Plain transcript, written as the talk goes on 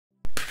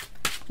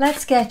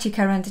Let's get your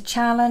current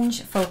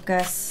challenge,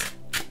 focus,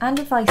 and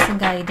advice and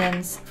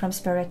guidance from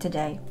Spirit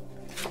today.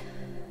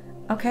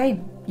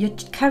 Okay, your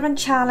current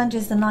challenge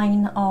is the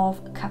 9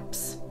 of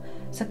Cups.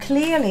 So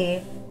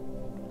clearly,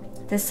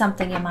 there's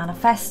something you're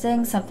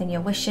manifesting, something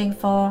you're wishing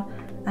for,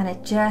 and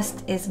it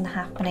just isn't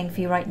happening for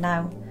you right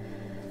now.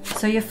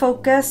 So your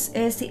focus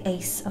is the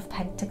Ace of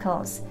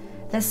Pentacles.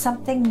 There's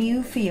something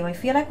new for you. I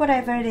feel like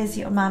whatever it is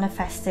you're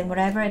manifesting,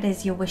 whatever it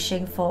is you're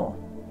wishing for,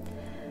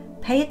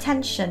 pay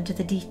attention to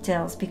the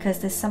details, because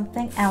there's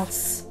something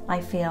else,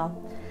 I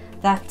feel,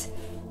 that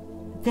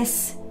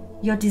this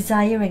you're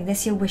desiring,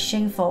 this you're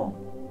wishing for,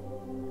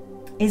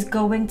 is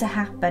going to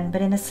happen,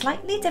 but in a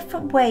slightly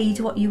different way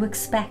to what you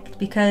expect,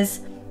 because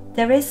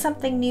there is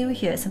something new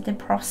here, something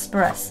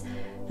prosperous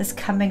that's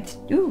coming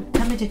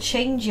to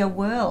change your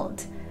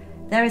world.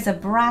 There is a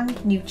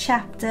brand new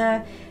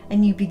chapter, a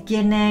new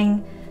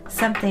beginning,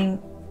 something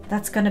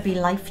that's going to be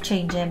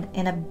life-changing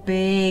in a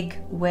big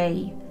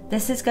way.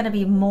 This is going to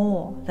be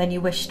more than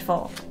you wished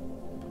for.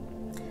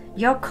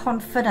 Your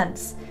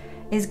confidence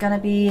is going to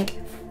be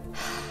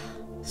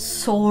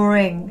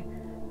soaring,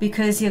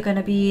 because you're going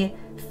to be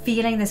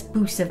feeling this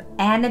boost of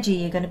energy.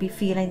 You're going to be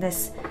feeling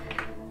this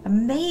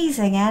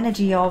amazing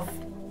energy of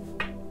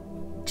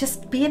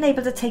just being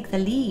able to take the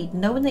lead,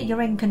 knowing that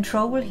you're in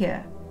control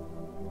here.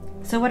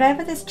 So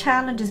whatever this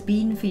challenge has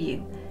been for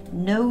you,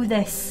 know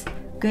this: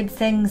 good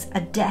things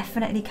are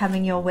definitely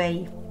coming your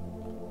way.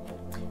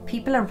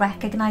 People are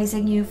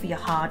recognizing you for your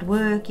hard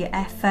work, your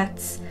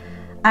efforts,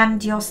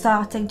 and you're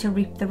starting to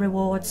reap the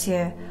rewards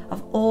here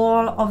of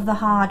all of the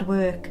hard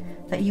work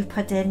that you've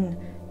put in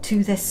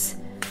to this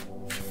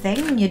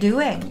thing you're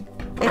doing.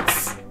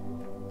 It's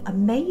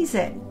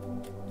amazing.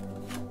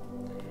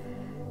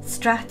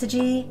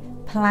 Strategy,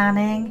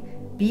 planning,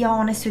 be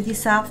honest with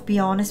yourself, be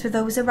honest with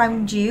those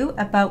around you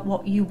about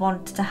what you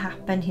want to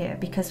happen here,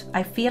 because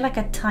I feel like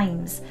at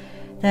times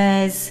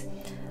there's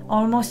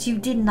almost you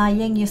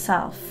denying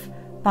yourself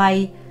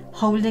by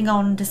holding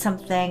on to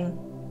something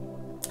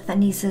that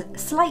needs to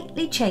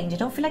slightly change. I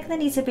don't feel like there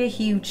needs to be a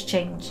huge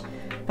change,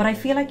 but I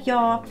feel like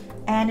your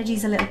energy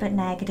is a little bit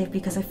negative,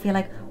 because I feel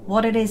like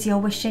what it is you're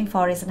wishing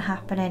for isn't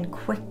happening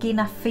quick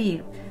enough for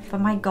you.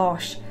 But my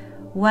gosh,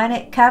 when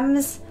it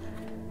comes,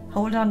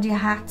 hold on to your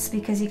hats,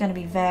 because you're going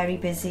to be very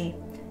busy.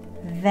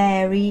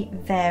 Very,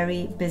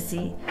 very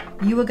busy.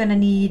 You are going to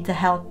need the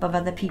help of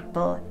other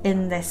people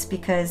in this,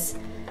 because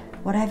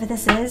whatever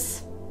this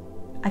is,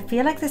 I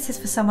feel like this is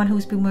for someone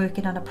who's been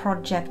working on a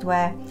project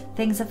where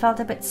things have felt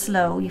a bit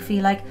slow. You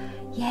feel like,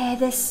 yeah,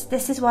 this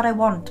is what I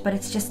want, but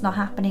it's just not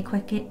happening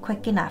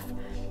quick enough.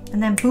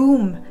 And then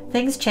boom,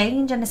 things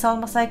change, and it's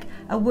almost like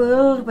a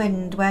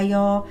whirlwind where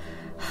you're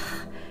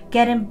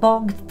getting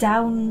bogged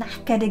down,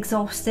 knackered,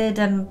 exhausted,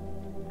 and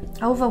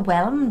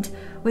overwhelmed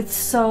with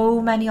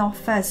so many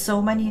offers, so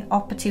many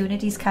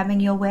opportunities coming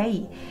your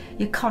way.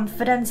 Your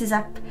confidence is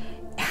up,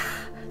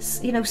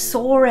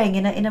 soaring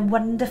in a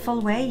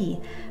wonderful way,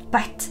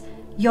 but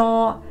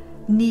you're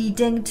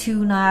needing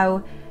to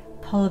now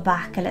pull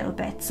back a little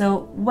bit.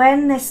 So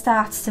when this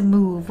starts to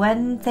move,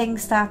 when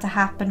things start to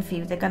happen for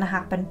you, they're going to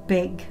happen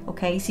big,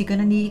 okay? So you're going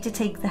to need to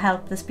take the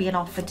help that's being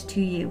offered to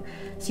you,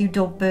 so you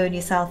don't burn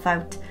yourself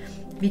out,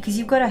 because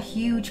you've got a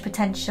huge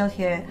potential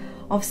here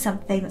of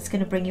something that's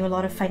going to bring you a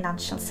lot of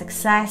financial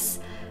success,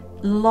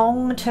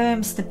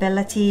 long-term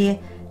stability.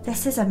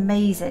 This is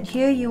amazing.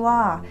 Here you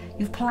are,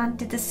 you've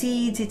planted the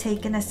seeds, you're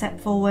taking a step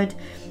forward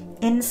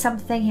in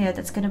something here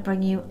that's going to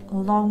bring you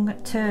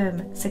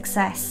long-term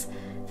success.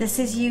 This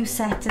is you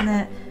setting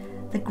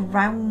the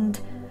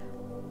ground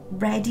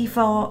ready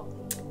for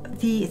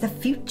the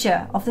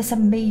future of this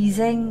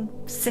amazing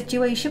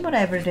situation,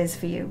 whatever it is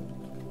for you.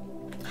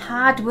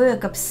 Hard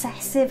work,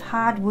 obsessive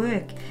hard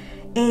work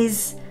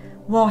is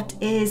what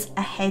is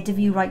ahead of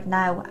you right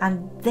now,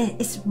 and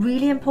it's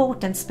really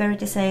important.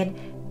 Spirit is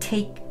saying,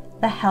 take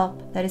the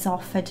help that is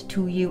offered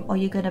to you, or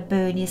you're going to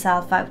burn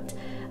yourself out.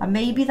 And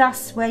maybe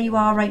that's where you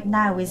are right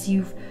now, is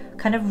you've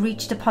kind of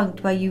reached a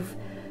point where you've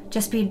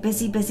just been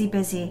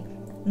busy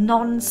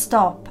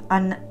non-stop,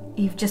 and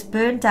you've just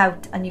burnt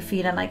out, and you're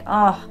feeling like,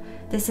 oh,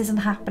 this isn't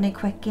happening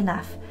quick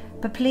enough.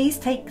 But please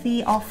take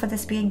the offer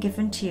that's being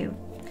given to you.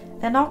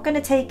 They're not going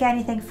to take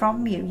anything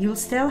from you. You'll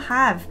still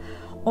have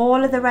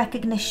all of the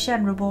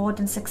recognition, reward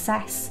and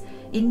success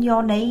in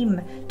your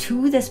name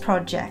to this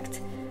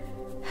project.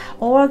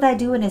 All they're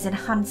doing is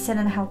enhancing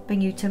and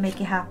helping you to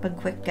make it happen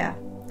quicker.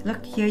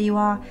 Look, here you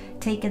are,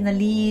 taking the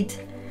lead,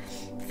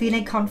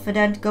 feeling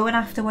confident, going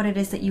after what it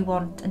is that you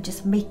want, and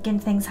just making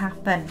things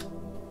happen.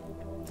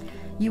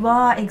 You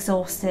are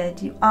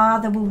exhausted, you are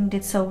the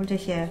wounded soldier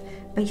here,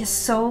 but you're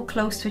so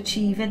close to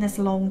achieving this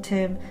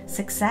long-term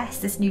success,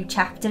 this new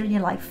chapter in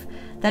your life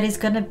that is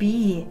going to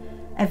be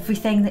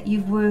everything that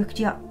you've worked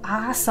your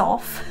ass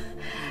off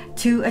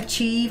to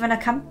achieve and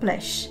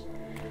accomplish.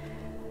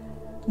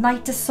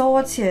 Knight of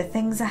Swords here,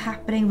 things are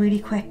happening really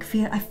quick.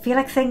 I feel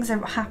like things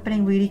are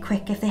happening really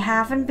quick. If they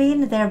haven't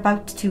been, they're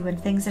about to,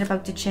 and things are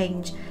about to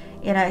change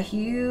in a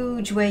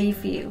huge way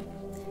for you.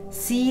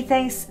 See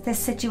this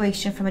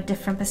situation from a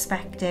different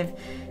perspective,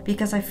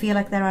 because I feel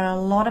like there are a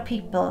lot of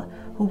people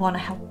who want to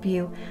help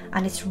you,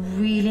 and it's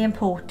really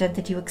important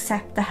that you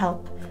accept the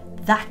help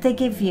that they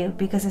give you,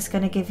 because it's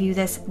going to give you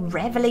this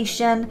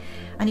revelation,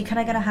 and you're kind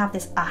of going to have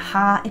this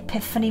aha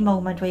epiphany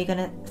moment where you're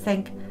going to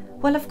think,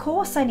 well, of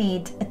course I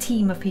need a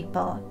team of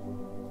people.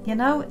 You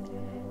know,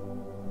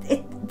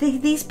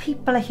 these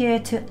people are here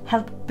to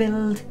help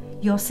build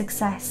your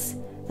success.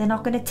 They're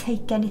not going to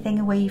take anything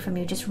away from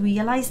you. Just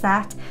realize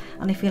that.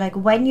 And I feel like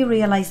when you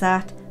realize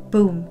that,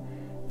 boom,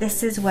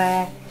 this is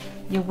where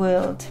your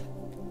world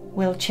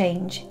will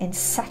change in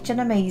such an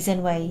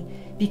amazing way,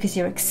 because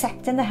you're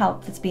accepting the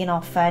help that's being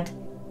offered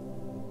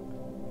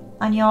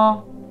and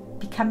you're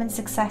becoming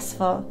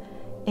successful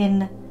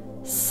in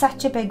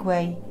such a big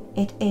way.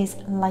 It is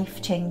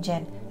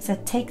life-changing. So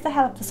take the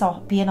help that's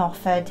being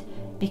offered,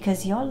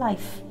 because your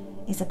life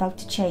is about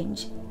to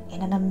change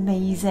in an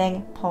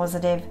amazing,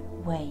 positive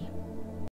way.